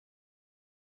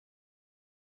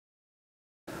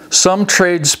Some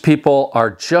tradespeople are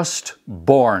just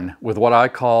born with what I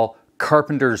call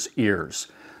carpenter's ears.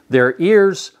 Their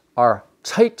ears are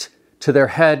tight to their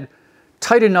head,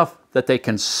 tight enough that they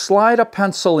can slide a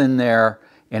pencil in there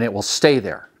and it will stay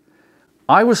there.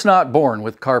 I was not born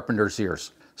with carpenter's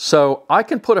ears, so I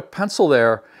can put a pencil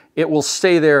there, it will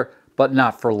stay there, but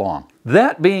not for long.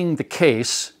 That being the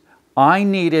case, I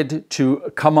needed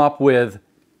to come up with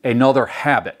another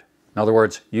habit. In other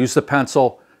words, use the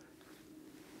pencil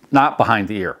not behind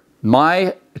the ear.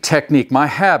 My technique, my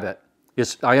habit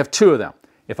is, I have two of them.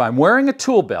 If I'm wearing a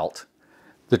tool belt,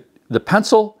 the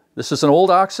pencil, this is an old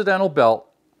Occidental belt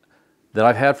that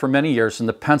I've had for many years, and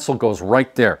the pencil goes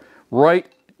right there, right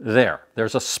there.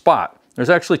 There's a spot. There's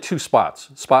actually two spots,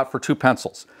 a spot for two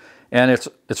pencils. And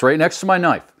it's right next to my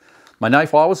knife. My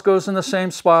knife always goes in the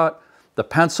same spot. The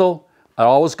pencil, it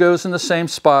always goes in the same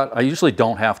spot. I usually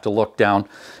don't have to look down.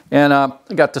 And I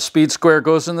got the speed square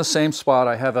goes in the same spot.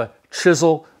 I have a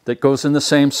chisel that goes in the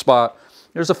same spot.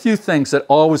 There's a few things that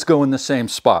always go in the same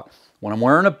spot. When I'm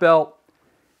wearing a belt,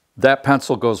 that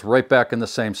pencil goes right back in the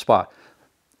same spot.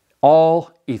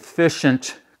 All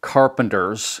efficient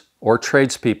carpenters or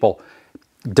tradespeople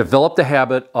develop the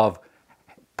habit of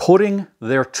putting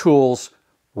their tools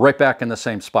right back in the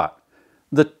same spot.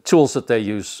 The tools that they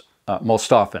use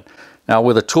most often. Now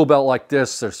with a tool belt like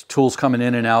this, there's tools coming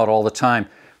in and out all the time,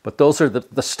 but those are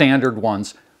the standard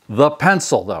ones. The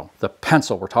pencil though, the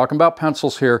pencil, we're talking about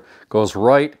pencils here, goes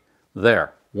right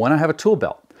there when I have a tool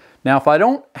belt. Now if I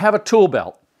don't have a tool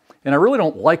belt, and I really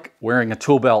don't like wearing a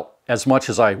tool belt as much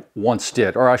as I once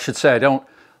did, or I should say I don't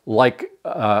like,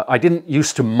 I didn't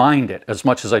used to mind it as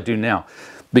much as I do now,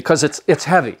 because it's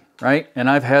heavy, right? And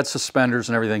I've had suspenders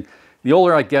and everything. The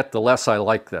older I get, the less I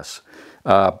like this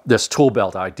tool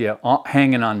belt idea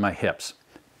hanging on my hips.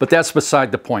 But that's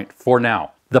beside the point for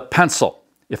now. The pencil.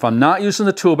 If I'm not using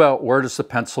the tool belt, where does the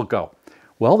pencil go?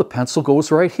 Well, the pencil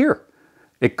goes right here.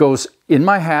 It goes in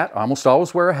my hat. I almost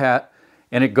always wear a hat,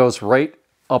 and it goes right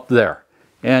up there.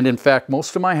 And in fact,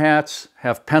 most of my hats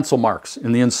have pencil marks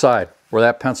in the inside where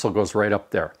that pencil goes right up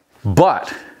there.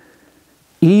 But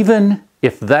even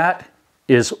if that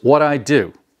is what I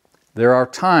do, there are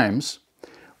times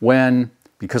when,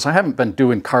 because I haven't been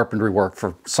doing carpentry work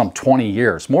for some 20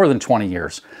 years, more than 20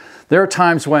 years, there are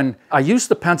times when I use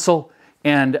the pencil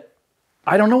and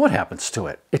I don't know what happens to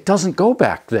it. It doesn't go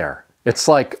back there. It's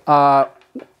like,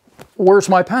 where's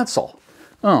my pencil?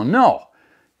 Oh no.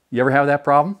 You ever have that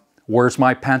problem? Where's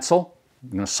my pencil? I'm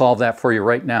going to solve that for you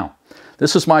right now.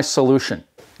 This is my solution.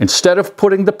 Instead of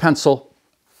putting the pencil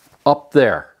up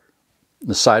there,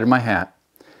 the side of my hat,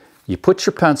 you put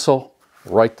your pencil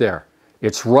right there.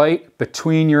 It's right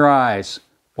between your eyes,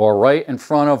 or right in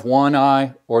front of one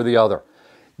eye or the other.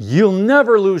 You'll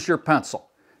never lose your pencil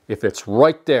if it's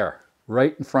right there,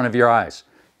 right in front of your eyes.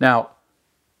 Now,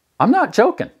 I'm not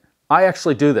joking. I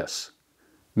actually do this.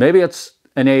 Maybe it's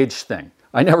an age thing.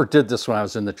 I never did this when I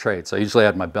was in the trades. I usually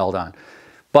had my belt on.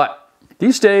 But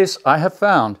these days, I have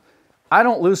found I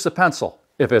don't lose the pencil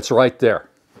if it's right there.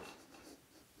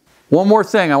 One more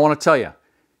thing I want to tell you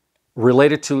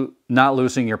related to not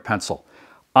losing your pencil.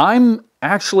 I'm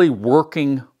actually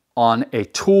working on a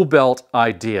tool belt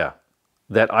idea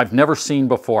that I've never seen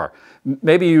before.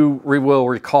 Maybe you will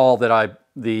recall that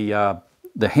the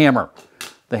hammer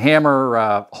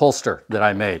holster that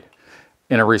I made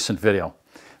in a recent video.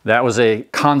 That was a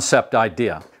concept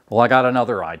idea. Well, I got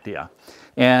another idea.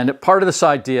 And part of this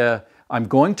idea, I'm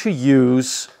going to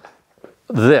use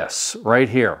this right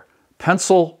here,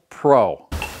 Pencil Pro.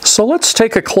 So let's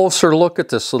take a closer look at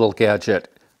this little gadget.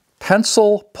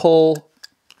 Pencil Pull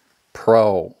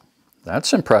Pro.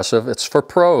 That's impressive. It's for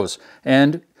pros.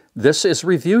 And this is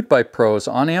reviewed by pros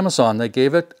on Amazon. They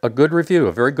gave it a good review,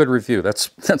 a very good review.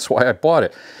 That's why I bought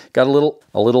it. Got a little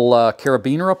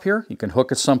carabiner up here. You can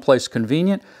hook it someplace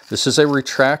convenient. This is a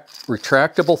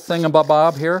retractable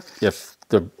thingamabob here. If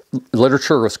the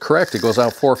literature was correct, it goes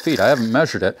out 4 feet. I haven't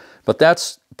measured it, but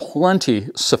that's plenty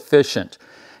sufficient.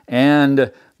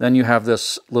 And then you have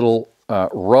this little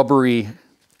rubbery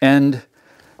end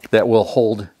that will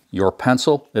hold your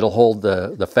pencil. It'll hold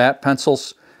the fat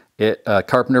pencils.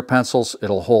 Carpenter pencils,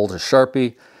 it'll hold a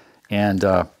Sharpie, and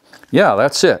yeah,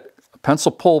 that's it.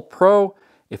 Pencil Pull Pro.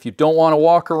 If you don't want to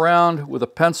walk around with a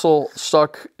pencil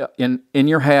stuck in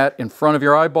your hat in front of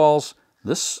your eyeballs,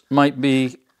 this might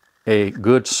be a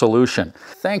good solution.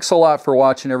 Thanks a lot for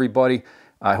watching, everybody.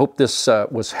 I hope this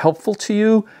was helpful to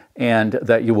you and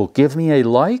that you will give me a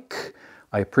like.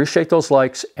 I appreciate those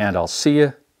likes, and I'll see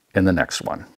you in the next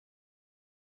one.